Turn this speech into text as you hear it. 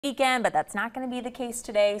weekend, but that's not going to be the case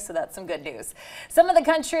today, so that's some good news. Some of the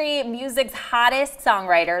country music's hottest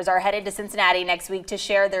songwriters are headed to Cincinnati next week to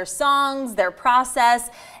share their songs, their process,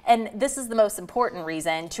 and this is the most important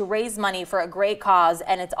reason, to raise money for a great cause,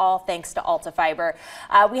 and it's all thanks to altafiber.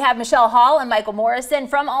 We have Michelle Hall and Michael Morrison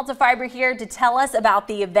from altafiber here to tell us about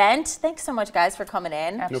the event. Thanks so much, guys, for coming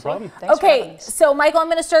in. Absolutely. No problem. Thanks okay, so Michael, I'm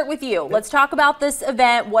going to start with you. Yep. Let's talk about this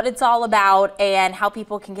event, what it's all about, and how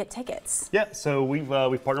people can get tickets. Yeah, so we've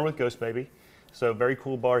partnered with Ghost Baby, so very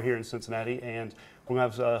cool bar here in Cincinnati, and we're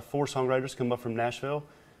going to have 4 songwriters come up from Nashville,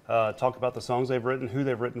 talk about the songs they've written, who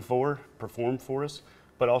they've written for, perform for us,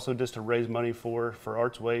 but also just to raise money for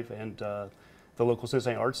ArtsWave and the local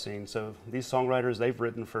Cincinnati arts scene. So these songwriters, they've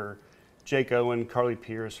written for Jake Owen, Carly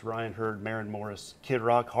Pierce, Ryan Hurd, Maren Morris, Kid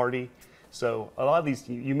Rock, Hardy. So a lot of these,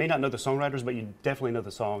 you may not know the songwriters, but you definitely know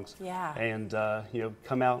the songs. Yeah. And you know,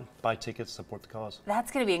 come out, buy tickets, support the cause.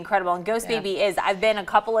 That's going to be incredible. And Ghost Baby is, I've been a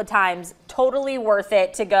couple of times, totally worth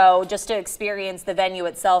it to go just to experience the venue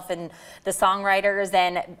itself and the songwriters,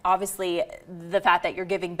 and obviously the fact that you're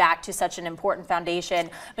giving back to such an important foundation.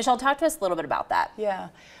 Michelle, talk to us a little bit about that. Yeah.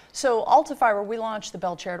 So altafiber, we launched the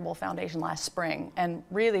Bell Charitable Foundation last spring, and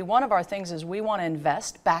really one of our things is we want to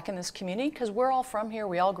invest back in this community because we're all from here,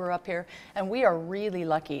 we all grew up here, and we are really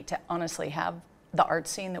lucky to honestly have the art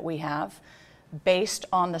scene that we have based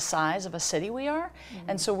on the size of a city we are.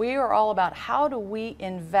 And so we are all about how do we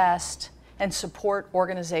invest and support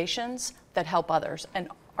organizations that help others, and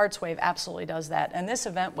ArtsWave absolutely does that. And this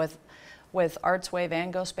event with ArtsWave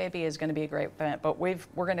and Ghost Baby is going to be a great event, but we're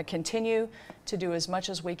going to continue to do as much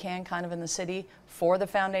as we can kind of in the city for the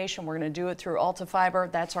foundation. We're going to do it through altafiber.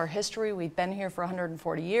 That's our history. We've been here for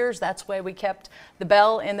 140 years. That's why we kept the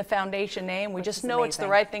Bell in the foundation name. We just know it's the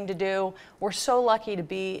right thing to do. We're so lucky to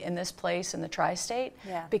be in this place in the tri-state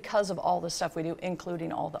because of all the stuff we do,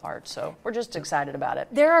 including all the art. So we're just excited about it.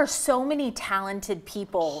 There are so many talented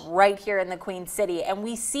people right here in the Queen City, and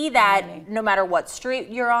we see that no matter what street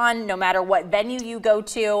you're on, no matter what venue you go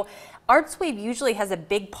to, ArtsWave usually has a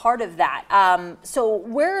big part of that. So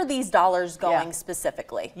where are these dollars going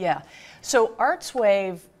specifically? Yeah, so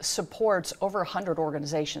ArtsWave supports over 100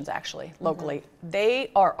 organizations actually, locally.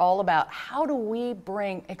 They are all about how do we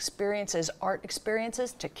bring experiences, art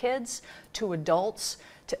experiences to kids, to adults,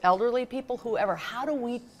 to elderly people, whoever. How do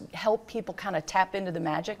we help people kind of tap into the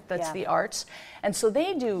magic that's the arts? And so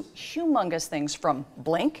they do humongous things from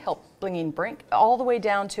Blink, help bringing Blink, all the way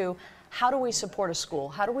down to how do we support a school?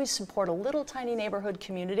 How do we support a little tiny neighborhood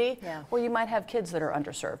community where you might have kids that are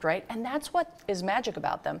underserved, right? And that's what is magic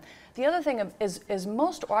about them. The other thing is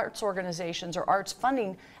most arts organizations or arts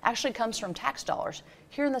funding actually comes from tax dollars.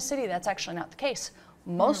 Here in the city, that's actually not the case.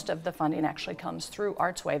 Most of the funding actually comes through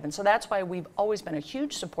ArtsWave, and so that's why we've always been a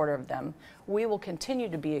huge supporter of them. We will continue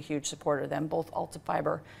to be a huge supporter of them, both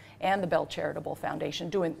altafiber and the Bell Charitable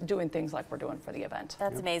Foundation, doing things like we're doing for the event.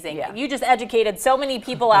 That's amazing. Yeah. You just educated so many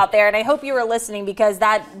people out there, and I hope you were listening because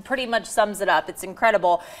that pretty much sums it up. It's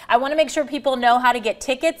incredible. I want to make sure people know how to get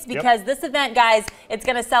tickets because this event, guys, it's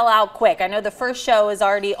going to sell out quick. I know the first show is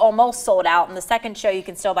already almost sold out, and the second show you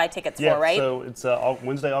can still buy tickets for, right? So it's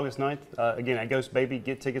Wednesday, August 9th. Again, at Ghost Baby.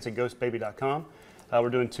 Get tickets at ghostbaby.com. We're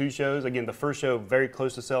doing 2 shows. Again, the first show very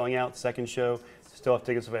close to selling out. Second show, still have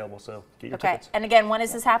tickets available, so get your tickets. And again, when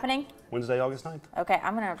is this happening? Wednesday, August 9th. Okay,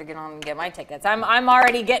 I'm gonna have to get on and get my tickets. I'm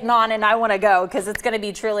already getting on and I want to go because it's going to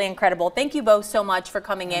be truly incredible. Thank you both so much for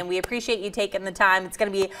coming in. We appreciate you taking the time. It's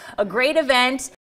going to be a great event.